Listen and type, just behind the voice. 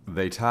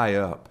They tie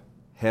up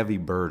heavy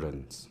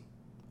burdens,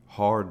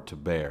 hard to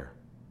bear,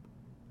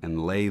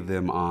 and lay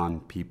them on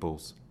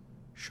people's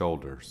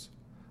shoulders,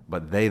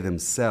 but they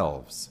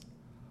themselves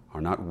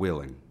are not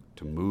willing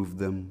to move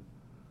them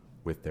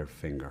with their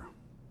finger.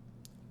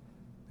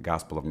 The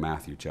Gospel of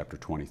Matthew, chapter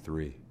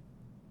 23.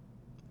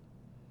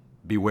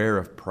 Beware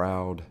of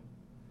proud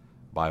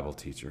Bible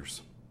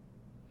teachers.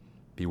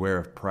 Beware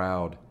of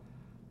proud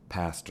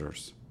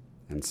pastors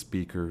and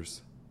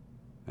speakers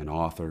and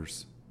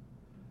authors.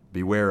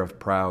 Beware of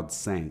proud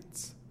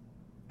saints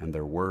and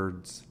their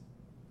words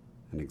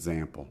and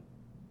example.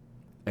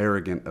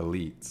 Arrogant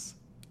elites,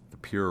 the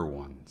pure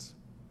ones.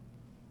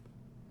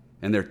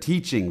 In their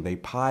teaching, they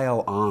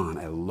pile on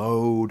a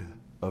load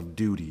of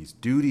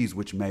duties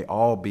which may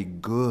all be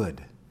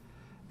good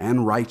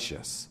and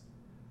righteous,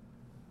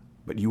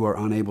 but you are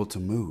unable to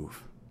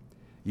move.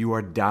 You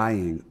are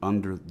dying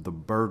under the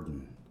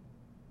burden,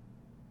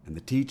 and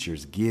the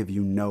teachers give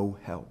you no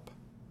help.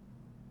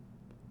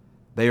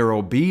 They are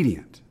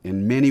obedient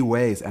in many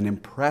ways and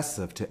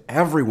impressive to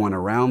everyone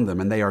around them,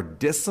 and they are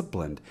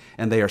disciplined,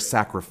 and they are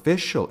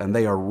sacrificial, and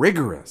they are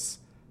rigorous,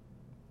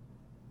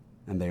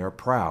 and they are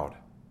proud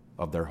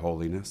of their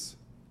holiness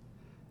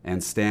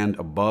and stand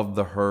above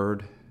the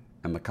herd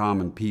and the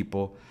common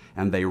people,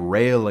 and they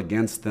rail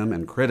against them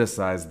and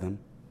criticize them,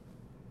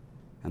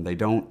 and they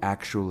don't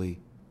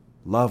actually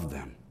love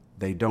them.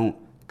 They don't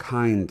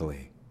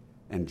kindly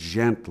and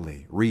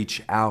gently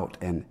reach out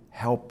and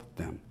help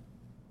them.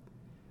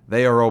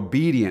 They are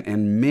obedient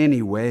in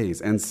many ways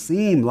and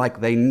seem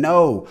like they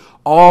know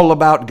all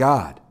about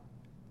God,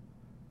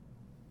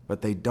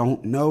 but they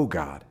don't know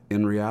God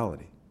in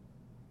reality,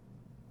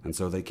 and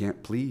so they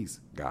can't please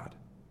God.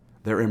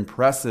 Their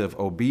impressive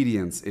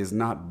obedience is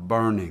not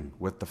burning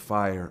with the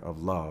fire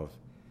of love.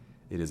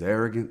 It is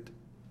arrogant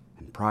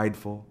and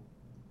prideful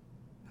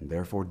and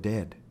therefore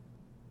dead.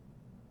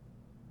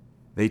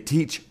 They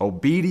teach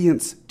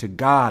obedience to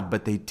God,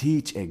 but they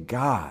teach a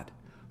God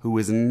who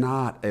is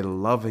not a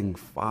loving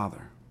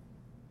father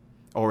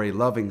or a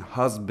loving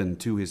husband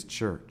to his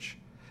church.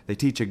 They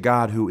teach a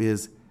God who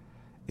is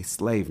a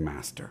slave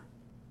master.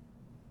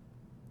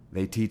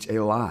 They teach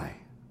a lie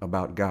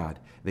about God.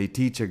 They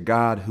teach a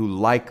God who,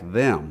 like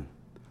them,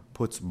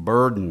 puts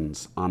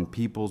burdens on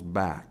people's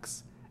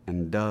backs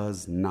and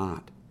does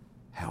not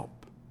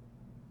help.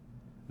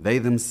 They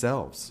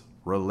themselves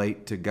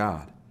relate to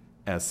God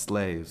as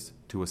slaves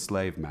to a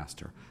slave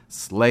master,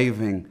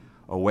 slaving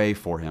away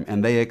for him,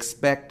 and they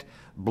expect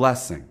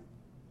blessing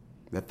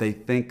that they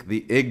think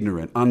the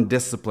ignorant,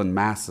 undisciplined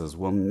masses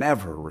will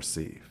never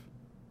receive.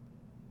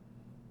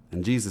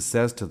 And Jesus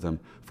says to them,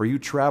 "For you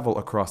travel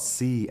across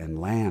sea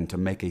and land to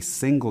make a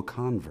single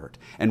convert,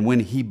 and when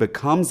he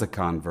becomes a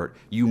convert,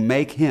 you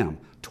make him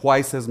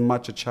twice as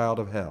much a child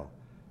of hell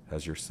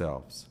as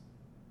yourselves."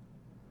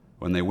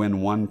 When they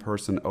win one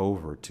person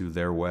over to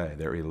their way,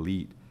 their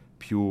elite,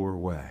 pure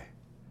way,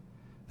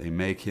 they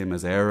make him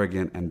as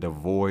arrogant and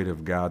devoid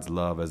of God's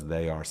love as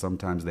they are.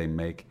 Sometimes they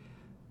make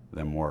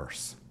them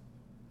worse.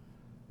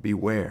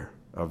 Beware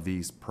of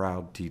these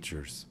proud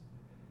teachers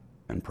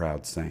and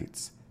proud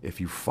saints. If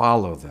you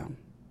follow them,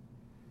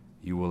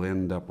 you will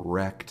end up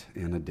wrecked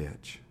in a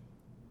ditch.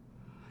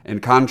 In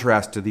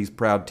contrast to these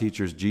proud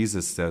teachers,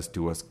 Jesus says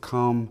to us,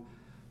 "Come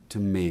to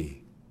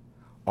me,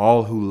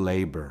 all who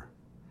labor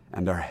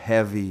and are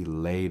heavy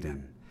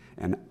laden,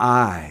 and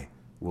I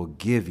will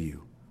give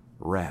you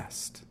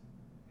rest."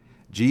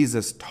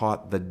 Jesus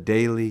taught the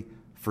daily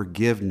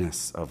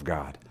forgiveness of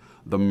God,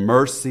 the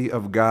mercy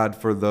of God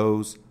for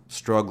those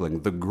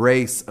struggling, the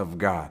grace of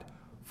God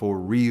for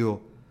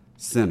real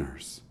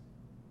sinners.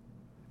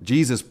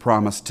 Jesus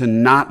promised to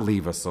not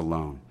leave us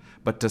alone,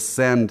 but to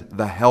send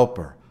the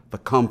Helper, the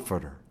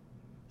Comforter,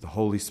 the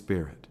Holy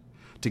Spirit,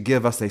 to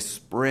give us a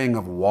spring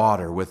of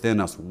water within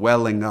us,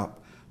 welling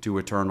up to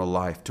eternal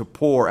life, to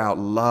pour out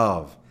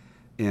love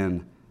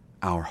in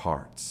our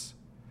hearts.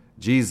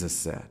 Jesus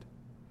said,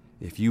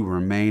 "If you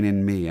remain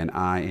in me and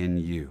I in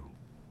you,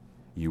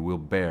 you will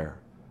bear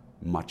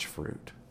much fruit."